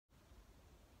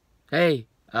Hey,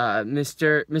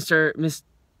 Mr.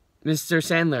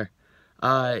 Sandler,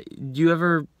 do you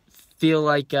ever feel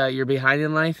like you're behind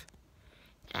in life?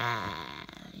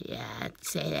 Yeah, I'd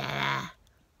say that,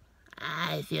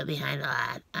 I feel behind a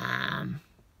lot.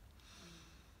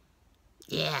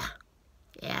 Yeah,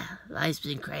 life's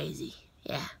been crazy.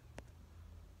 Yeah.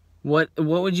 What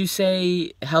would you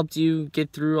say helped you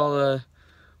get through all the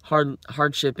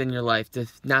hardship in your life to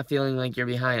not feeling like you're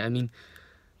behind? I mean,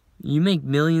 you make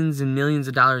millions and millions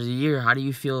of dollars a year. How do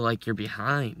you feel like you're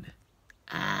behind?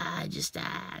 I just,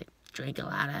 drink a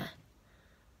lot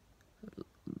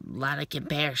of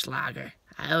compare Schlager.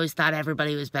 I always thought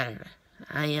everybody was better.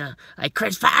 Like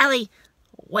Chris Farley,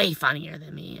 way funnier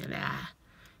than me. And,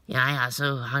 I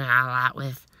also hung out a lot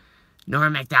with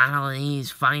Norm Macdonald, and he's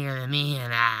funnier than me.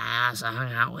 And I also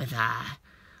hung out with a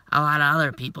lot of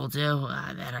other people too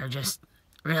that are just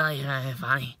really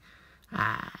funny.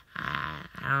 I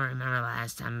don't remember the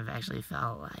last time I've actually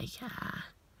felt like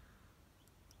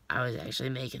I was actually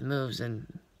making moves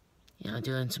and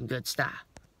doing some good stuff.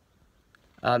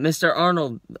 Mr.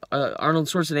 Arnold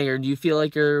Schwarzenegger, do you feel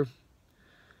like you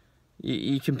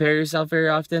compare yourself very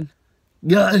often?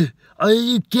 God, are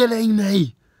you kidding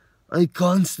me? I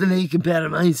constantly compare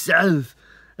myself.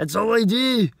 That's all I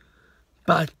do.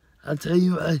 But I'll tell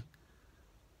you what.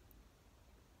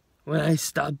 When I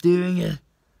stopped doing it,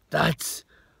 that's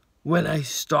when I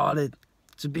started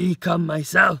to become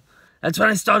myself. That's when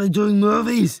I started doing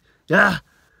movies. Yeah,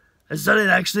 I started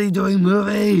actually doing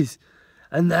movies.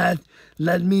 And that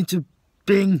led me to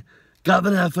being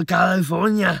governor for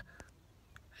California.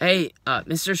 Hey,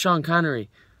 Mr. Sean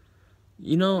Connery,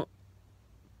 you know,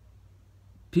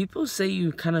 people say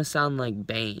you kind of sound like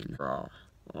Bane.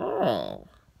 Oh,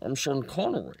 I'm Sean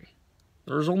Connery.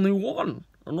 There's only one,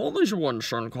 and only one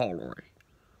Sean Connery.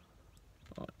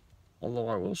 Although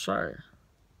I will say,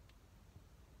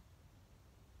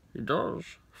 he does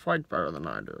fight better than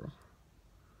I do.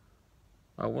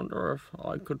 I wonder if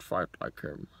I could fight like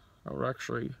him. I would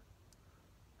actually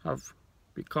have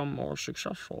become more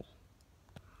successful.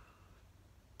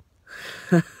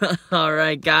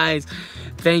 Alright, guys.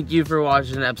 Thank you for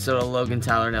watching an episode of Logan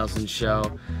Tyler Nelson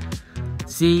Show.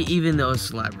 See, even those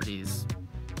celebrities,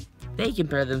 they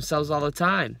compare themselves all the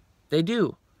time. They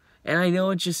do. And I know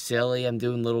it's just silly. I'm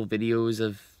doing little videos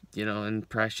of,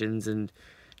 impressions and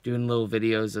doing little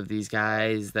videos of these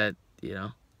guys that,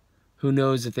 who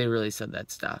knows if they really said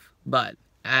that stuff. But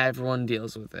everyone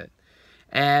deals with it.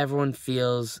 Everyone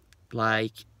feels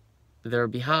like they're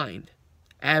behind.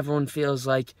 Everyone feels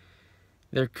like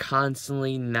they're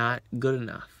constantly not good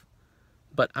enough.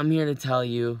 But I'm here to tell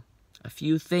you a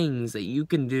few things that you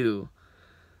can do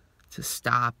to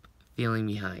stop feeling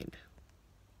behind.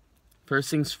 First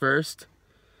things first,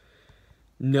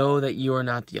 know that you are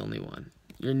not the only one.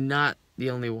 You're not the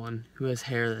only one who has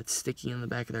hair that's sticking in the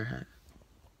back of their head.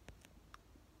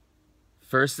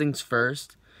 First things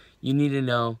first, you need to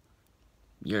know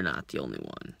you're not the only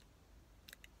one.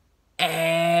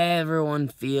 Everyone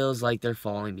feels like they're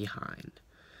falling behind.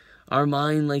 Our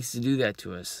mind likes to do that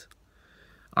to us.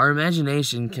 Our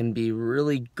imagination can be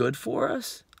really good for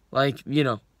us. Like,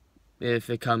 if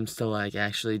it comes to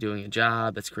actually doing a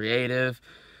job that's creative.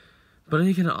 But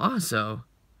it can also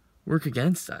work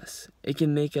against us. It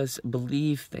can make us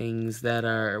believe things that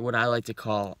are what I like to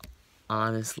call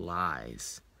honest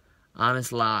lies.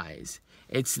 Honest lies.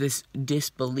 It's this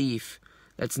disbelief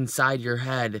that's inside your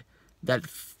head that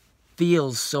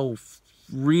feels so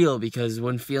real, because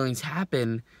when feelings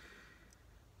happen,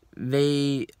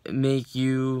 they make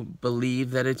you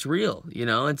believe that it's real.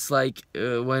 It's like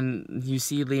when you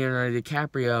see Leonardo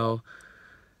DiCaprio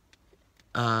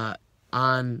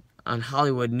on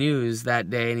Hollywood News that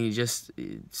day, and he just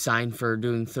signed for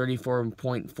doing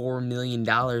 $34.4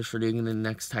 million for doing the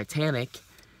next Titanic,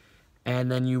 and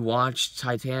then you watch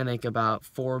Titanic about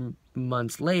 4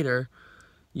 months later,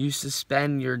 you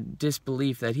suspend your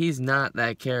disbelief that he's not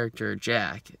that character,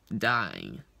 Jack,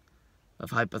 dying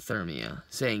of hypothermia,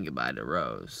 saying goodbye to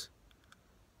Rose.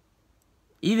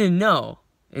 Even though,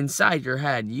 inside your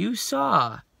head, you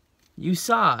saw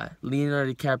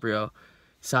Leonardo DiCaprio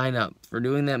sign up for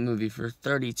doing that movie for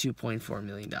 $32.4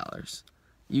 million.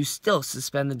 You still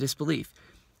suspend the disbelief.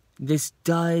 This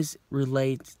does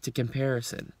relate to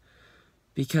comparison,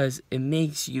 because it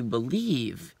makes you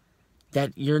believe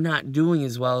that you're not doing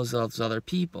as well as those other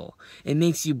people. It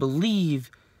makes you believe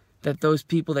that those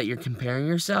people that you're comparing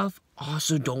yourself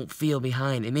also don't feel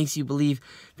behind. It makes you believe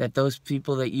that those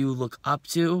people that you look up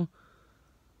to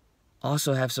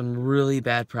also have some really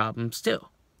bad problems too.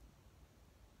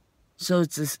 So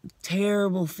it's this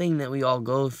terrible thing that we all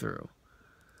go through,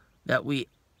 that we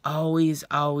always,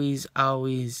 always,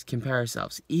 always compare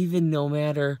ourselves. Even no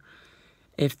matter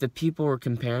if the people we're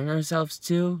comparing ourselves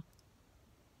to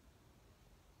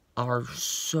are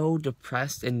so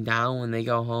depressed and down when they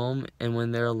go home and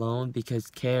when they're alone, because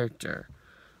character,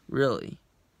 really,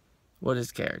 what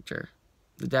is character?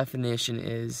 The definition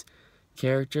is,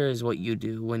 character is what you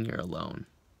do when you're alone.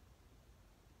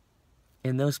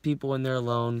 And those people when they're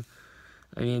alone,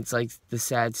 I mean, it's like the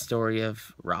sad story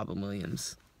of Robin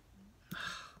Williams.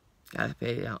 Gotta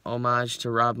pay homage to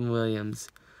Robin Williams.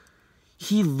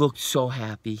 He looked so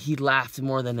happy. He laughed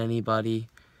more than anybody.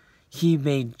 He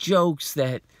made jokes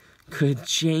that could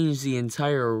change the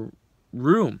entire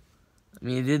room. I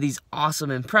mean, he did these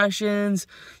awesome impressions.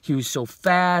 He was so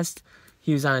fast.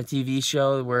 He was on a TV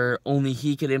show where only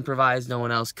he could improvise, no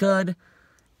one else could.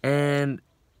 And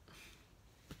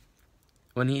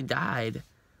when he died,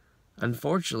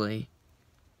 unfortunately,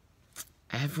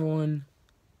 everyone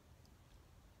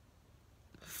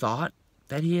thought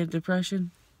that he had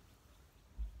depression,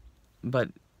 but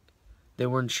they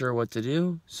weren't sure what to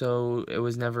do, so it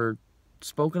was never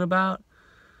spoken about.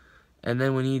 And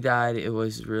then when he died, it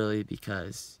was really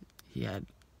because he had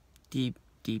deep,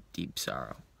 deep, deep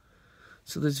sorrow.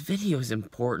 So this video is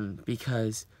important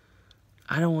because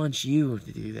I don't want you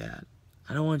to do that.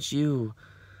 I don't want you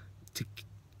to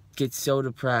get so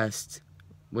depressed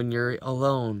when you're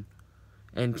alone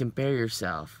and compare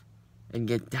yourself and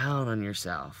get down on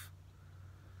yourself.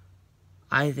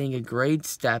 I think a great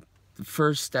step, the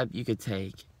first step you could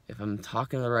take, if I'm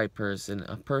talking to the right person,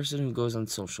 a person who goes on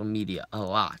social media a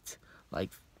lot,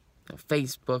 like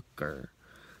Facebook or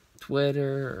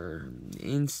Twitter or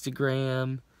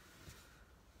Instagram,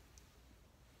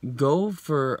 go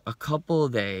for a couple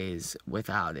of days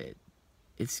without it.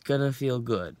 It's gonna feel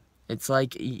good. It's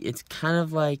kind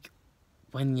of like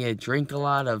when you drink a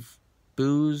lot of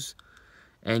booze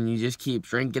and you just keep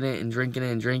drinking it and drinking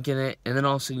it and drinking it, and then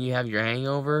all of a sudden you have your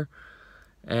hangover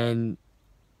and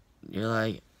you're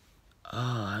like, oh,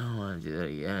 I don't want to do that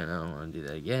again. I don't want to do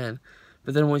that again.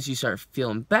 But then once you start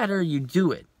feeling better, you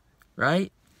do it,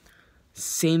 right?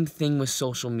 Same thing with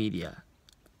social media.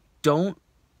 Don't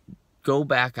go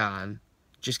back on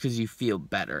just because you feel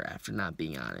better after not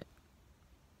being on it.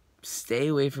 Stay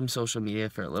away from social media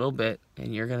for a little bit,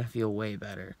 and you're going to feel way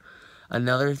better.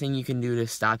 Another thing you can do to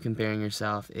stop comparing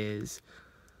yourself is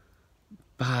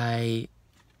by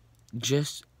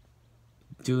just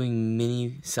doing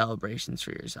mini celebrations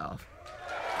for yourself.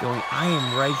 Going, I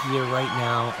am right here, right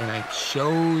now, and I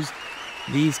chose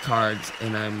these cards,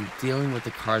 and I'm dealing with the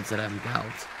cards that I'm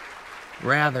dealt.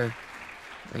 Rather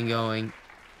than going,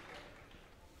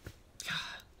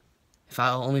 God, if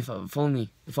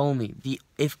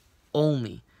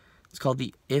only. It's called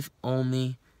the if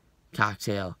only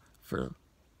cocktail for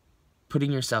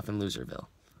putting yourself in Loserville.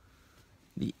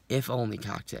 The if only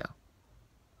cocktail.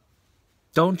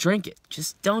 Don't drink it.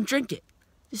 Just don't drink it.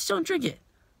 Just don't drink it.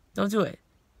 Don't do it.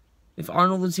 If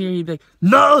Arnold was here, he'd be like,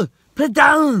 No! Put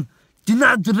down! Do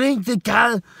not drink the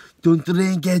cat! Don't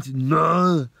drink it!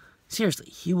 No! seriously,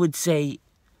 he would say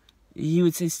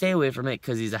stay away from it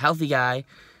because he's a healthy guy,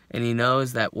 and he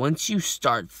knows that once you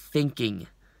start thinking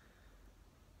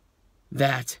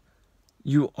that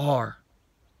you are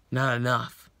not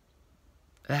enough,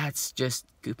 that's just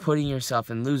putting yourself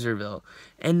in Loserville,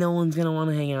 and no one's going to want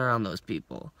to hang around those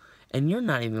people, and you're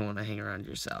not even want to hang around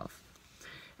yourself.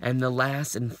 And the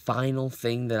last and final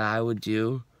thing that I would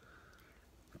do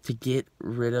to get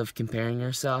rid of comparing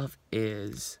yourself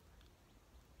is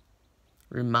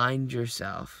remind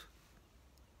yourself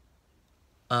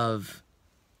of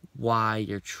why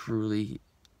you're truly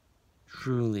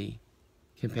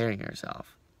comparing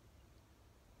yourself.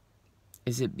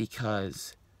 Is it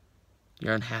because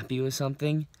you're unhappy with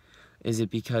something? Is it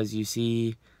because you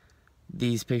see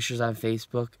these pictures on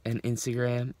Facebook and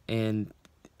Instagram and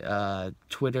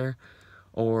Twitter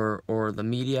or the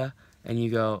media, and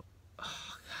you go,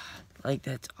 oh God, like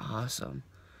that's awesome.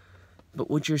 But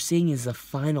what you're seeing is the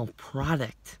final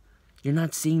product. You're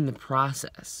not seeing the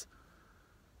process.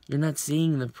 You're not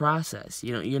seeing the process.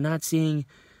 You know, you're not seeing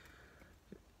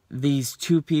these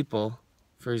two people,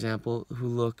 for example, who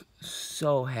look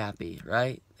so happy,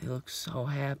 right? They look so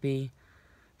happy.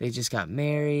 They just got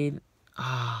married.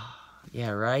 Ah, yeah,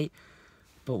 right?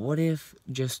 But what if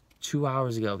just 2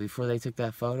 hours ago, before they took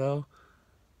that photo,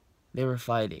 they were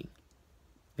fighting?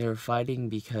 They were fighting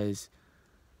because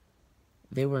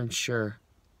they weren't sure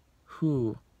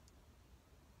who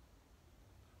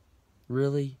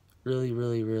really is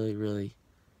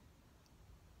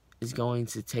going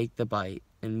to take the bite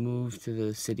and move to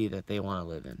the city that they want to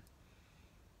live in.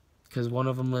 because one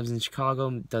of them lives in Chicago,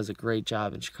 does a great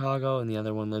job in Chicago, and the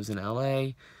other one lives in LA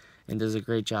and does a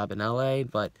great job in LA.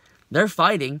 But they're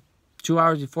fighting 2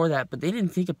 hours before that, but they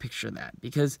didn't take a picture of that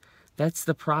because that's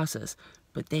the process.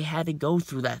 But they had to go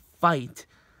through that fight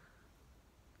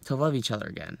to love each other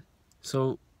again.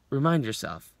 So remind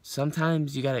yourself,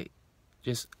 sometimes you gotta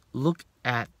just look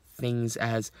at things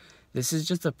as this is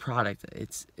just a product.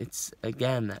 It's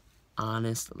again that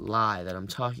honest lie that I'm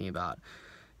talking about,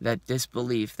 that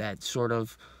disbelief, that sort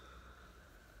of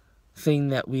thing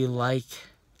that we like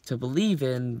to believe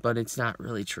in, but it's not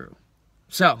really true.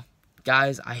 So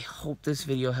guys, I hope this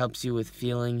video helps you with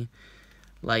feeling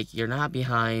like you're not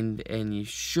behind and you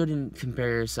shouldn't compare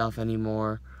yourself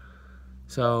anymore.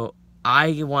 So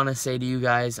I want to say to you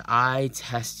guys, I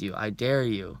test you, I dare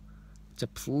you to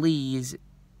please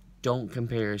don't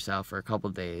compare yourself for a couple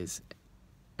days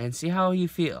and see how you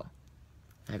feel.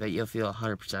 I bet you'll feel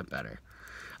 100% better.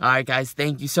 Alright guys,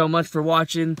 thank you so much for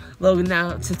watching Logan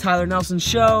Tyler Nelson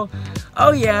Show.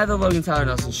 Oh yeah, the Logan Tyler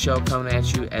Nelson Show coming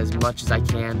at you as much as I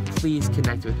can. Please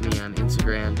connect with me on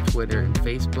Instagram, Twitter, and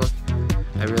Facebook.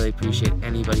 I really appreciate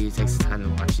anybody who takes the time to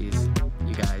watch these.